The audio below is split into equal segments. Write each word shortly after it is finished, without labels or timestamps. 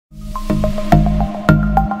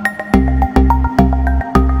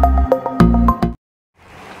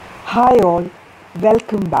Hi all,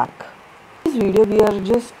 welcome back. In this video we are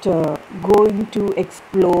just going to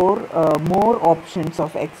explore more options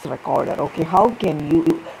of xrecorder. Okay, how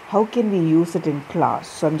can we use it in class?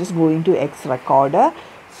 So I'm just going to xrecorder.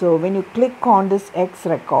 So when you click on this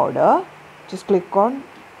xrecorder, just click on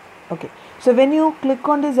so when you click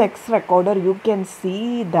on this xrecorder, you can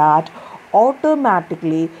see that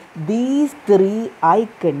automatically these three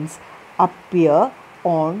icons appear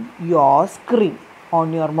on your screen,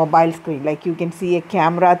 on your mobile screen. Like you can see a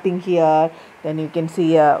camera thing here, then you can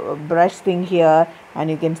see a brush thing here, and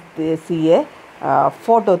you can see a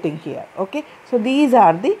photo thing here. Okay, so these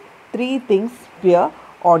are the three things here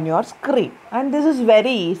on your screen, and this is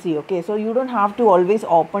very easy. Okay, so you don't have to always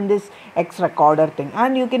open this xrecorder thing,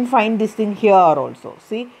 and you can find this thing here also.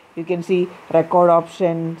 See, you can see record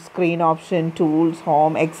option, screen option, tools,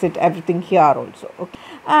 home, exit, everything here also. Okay,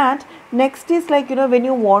 and next is like when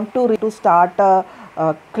you want to start a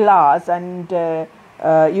class, and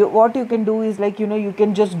what you can do is like you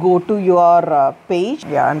can just go to your page.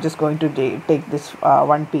 Yeah, I'm just going to take this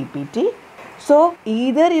one PPT. So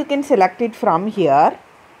either you can select it from here.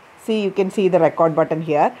 See, you can see the record button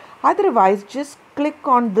here. Otherwise, just click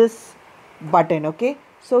on this button. Okay,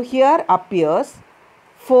 so here appears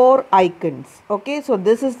 4 icons. Okay, so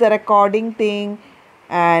this is the recording thing,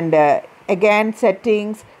 and again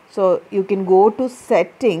settings. So you can go to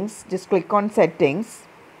settings, just click on settings,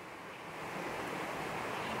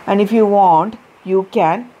 and if you want you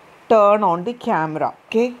can turn on the camera.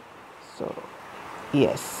 Okay, so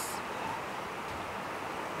yes,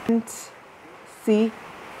 and see,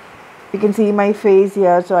 you can see my face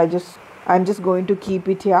here, so I'm just going to keep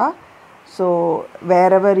it here. So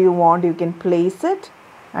wherever you want you can place it,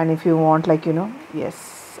 and if you want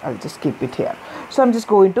yes, I'll just keep it here. So I'm just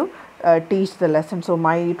going to teach the lesson. So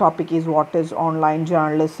my topic is what is online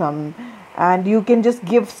journalism, and you can just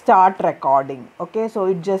give start recording. Okay, so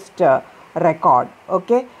it just record.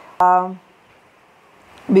 Okay,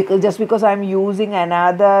 because I'm using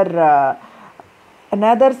another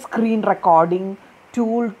screen recording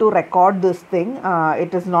tool to record this thing,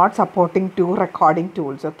 it is not supporting 2 recording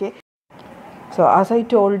tools. Okay, so as I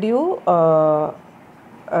told you,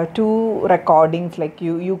 2 recordings, like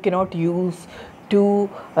you cannot use 2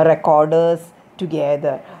 recorders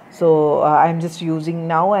together. So I'm just using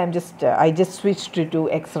now, I just switched to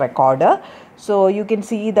xrecorder. So you can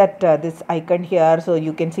see that this icon here, so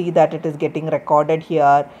you can see that it is getting recorded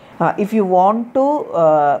here. If you want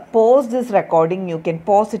to pause this recording, you can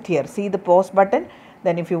pause it here. See the pause button.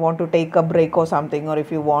 Then if you want to take a break or something, or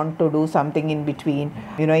if you want to do something in between,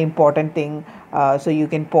 important thing, so you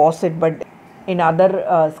can pause it. But in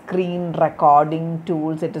other screen recording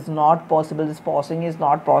tools, it is not possible. This pausing is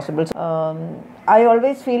not possible. I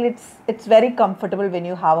always feel it's very comfortable when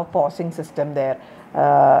you have a pausing system there.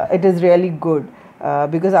 It is really good.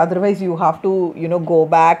 Because otherwise you have to go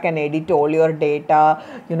back and edit all your data,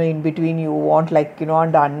 in between you want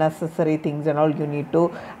and unnecessary things and all, you need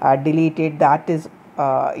to delete it. That is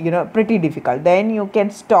pretty difficult. Then you can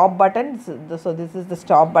stop button. So this is the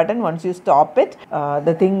stop button. Once you stop it,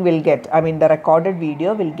 the thing will get, the recorded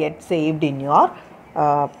video will get saved in your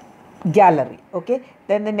gallery. Okay,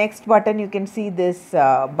 then the next button, you can see this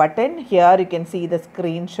button here. You can see the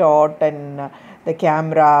screenshot and the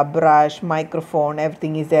camera, brush, microphone,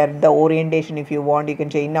 everything is there. The orientation, if you want, you can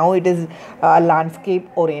change. Now it is landscape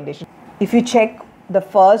orientation. If you check the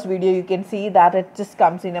first video, you can see that it just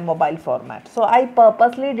comes in a mobile format. So I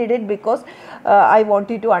purposely did it because I want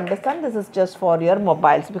you to understand this is just for your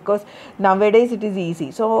mobiles, because nowadays it is easy.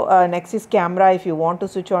 So next is camera. If you want to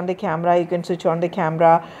switch on the camera, you can switch on the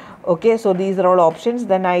camera. Okay, so these are all options.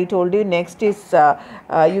 Then I told you next is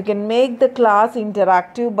you can make the class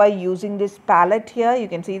interactive by using this palette here. You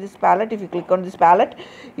can see this palette. If you click on this palette,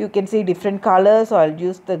 you can see different colors. So I'll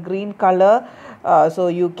use the green color. So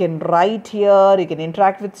you can write here, you can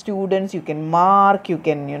interact with students, you can mark, you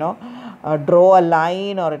can draw a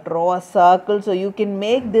line or draw a circle. So you can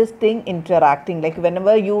make this thing interacting. Like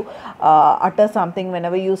whenever you utter something,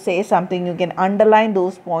 whenever you say something, you can underline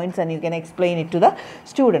those points and you can explain it to the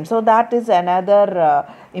students. So that is another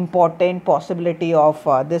important possibility of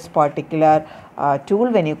this particular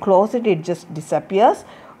tool. When you close it, it just disappears.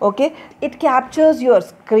 Okay, it captures your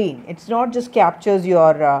screen. It's not just captures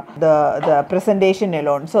your the presentation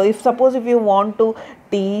alone. So if you want to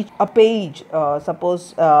teach a page,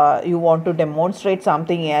 suppose you want to demonstrate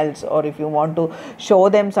something else, or if you want to show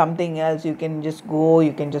them something else, you can just go,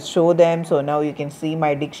 you can just show them. So now you can see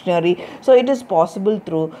my dictionary. So it is possible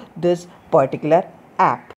through this particular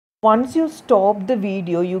app. Once you stop the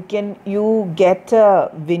video, you get a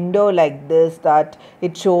window like this, that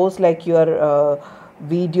it shows like your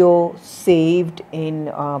video saved in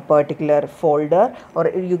a particular folder, or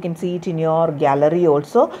you can see it in your gallery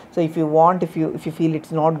also. So if you want, if you feel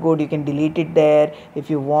it's not good, you can delete it there. If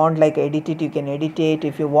you want like edit it, you can edit it.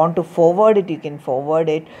 If you want to forward it, you can forward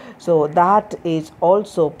it. So that is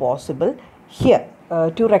also possible here.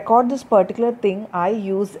 To record this particular thing, I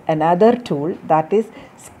use another tool, that is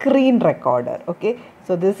screen recorder. Okay,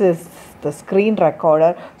 so this is the screen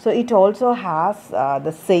recorder. So it also has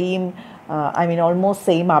the same almost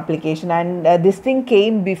same application, and this thing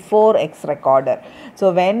came before xrecorder.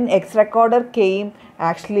 So when xrecorder came,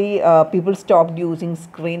 actually people stopped using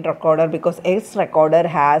screen recorder because xrecorder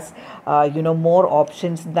has more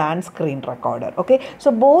options than screen recorder. Okay,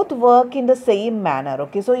 so both work in the same manner.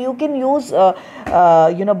 Okay, so you can use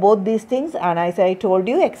both these things, and as I told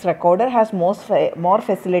you, xrecorder has more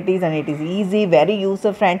facilities, and it is easy, very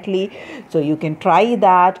user friendly. So you can try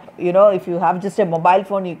that. If you have just a mobile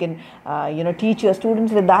phone, you can teach your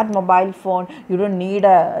students with that mobile phone. You don't need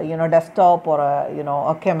a desktop or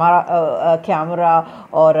a camera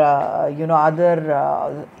or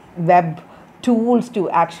other web tools to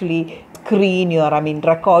actually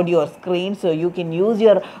record your screen. So you can use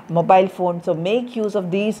your mobile phone. So make use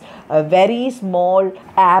of these very small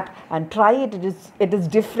app and try it. It is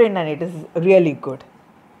different and it is really good.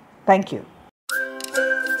 Thank you.